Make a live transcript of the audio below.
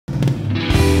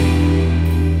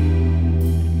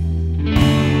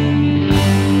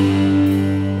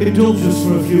Indulge us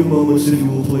for a few moments, if you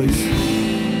will, please.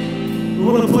 We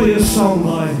want to play a song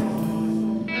by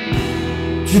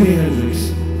Jimi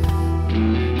Hendrix,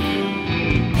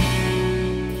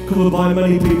 covered by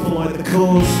many people like The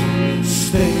Cause,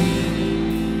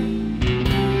 Sting,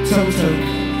 Toto,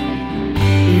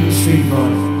 even Steve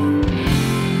Vai.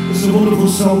 It's a wonderful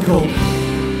song called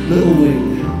Little Wing.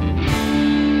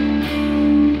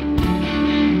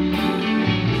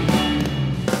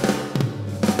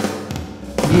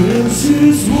 When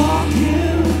she's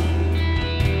walking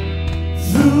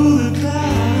through the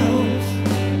clouds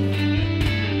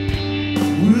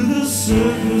with a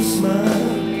circus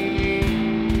smile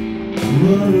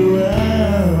run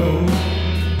around,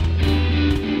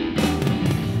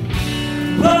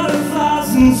 butterflies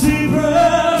and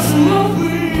zebras and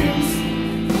moonbeams,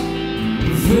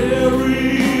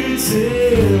 fairy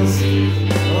tales,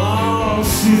 all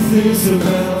she thinks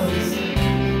about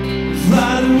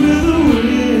flying with the wind.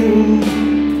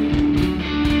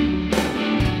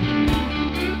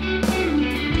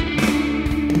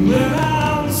 When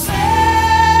I'm sad,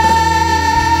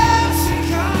 she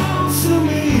comes to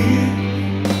me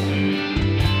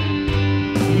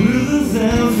with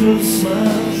 1,000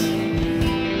 smiles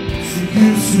she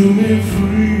gives to me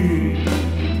free.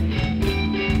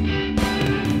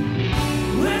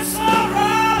 It's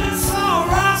alright,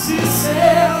 she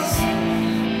says.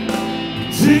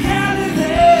 She got it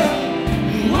there,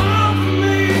 you want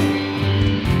me.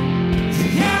 She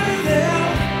got it there,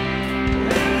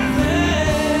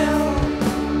 everything.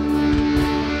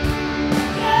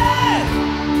 Yeah.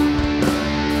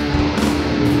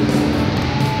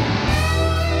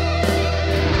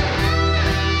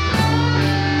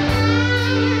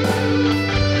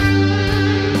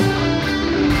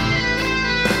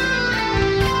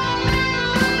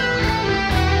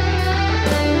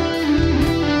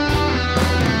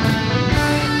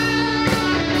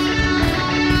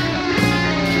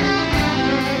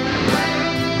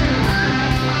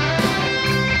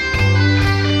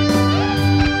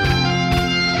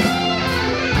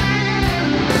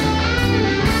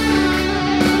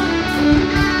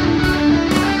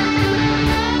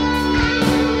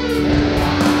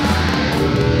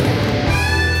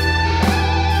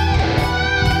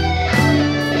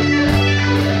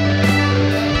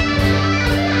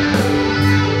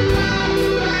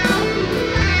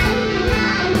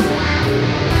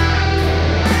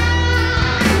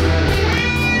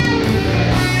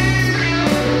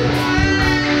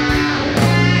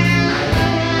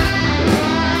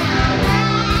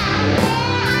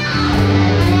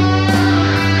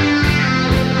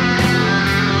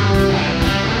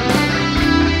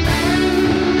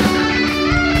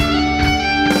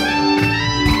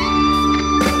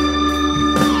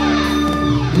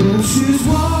 When she's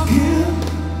walking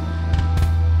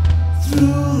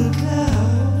through the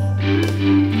clouds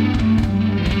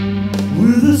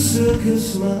with a circus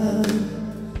smile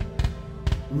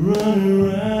running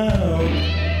around,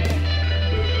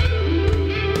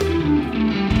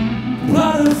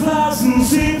 butterflies and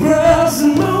zebras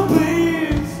and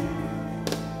moonbeams,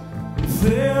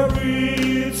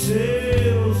 fairy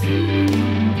tales,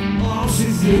 all she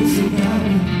thinks about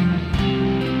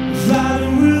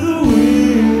flying with the wind.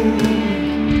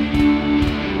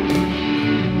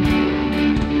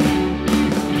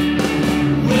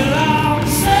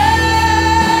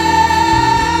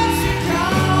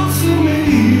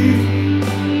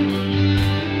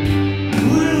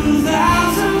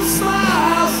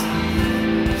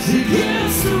 She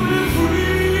gives to me.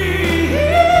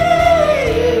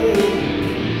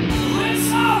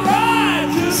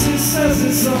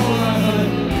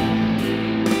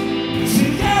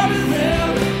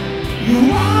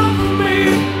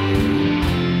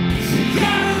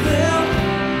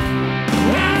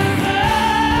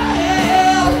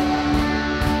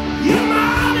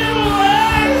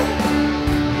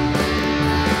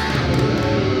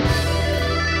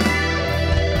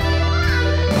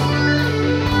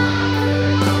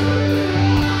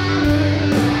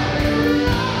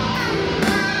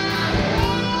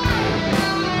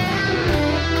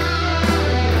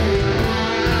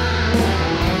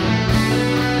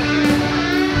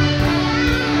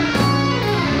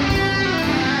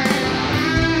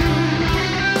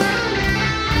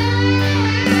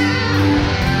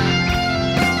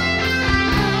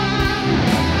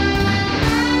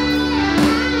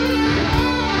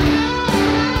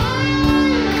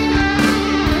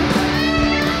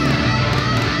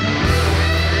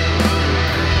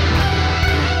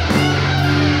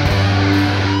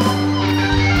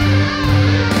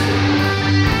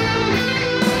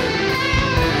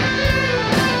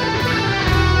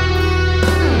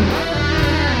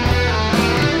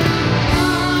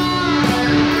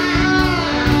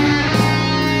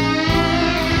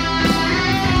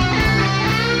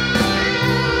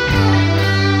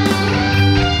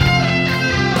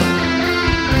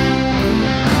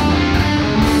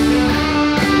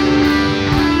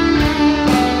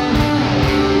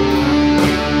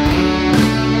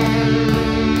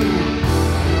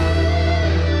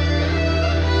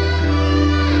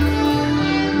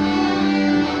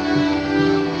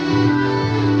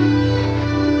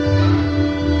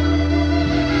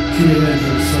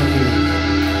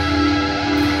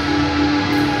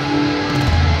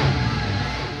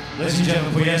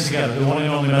 again together, the one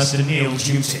and only Mr. Neil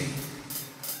Duty.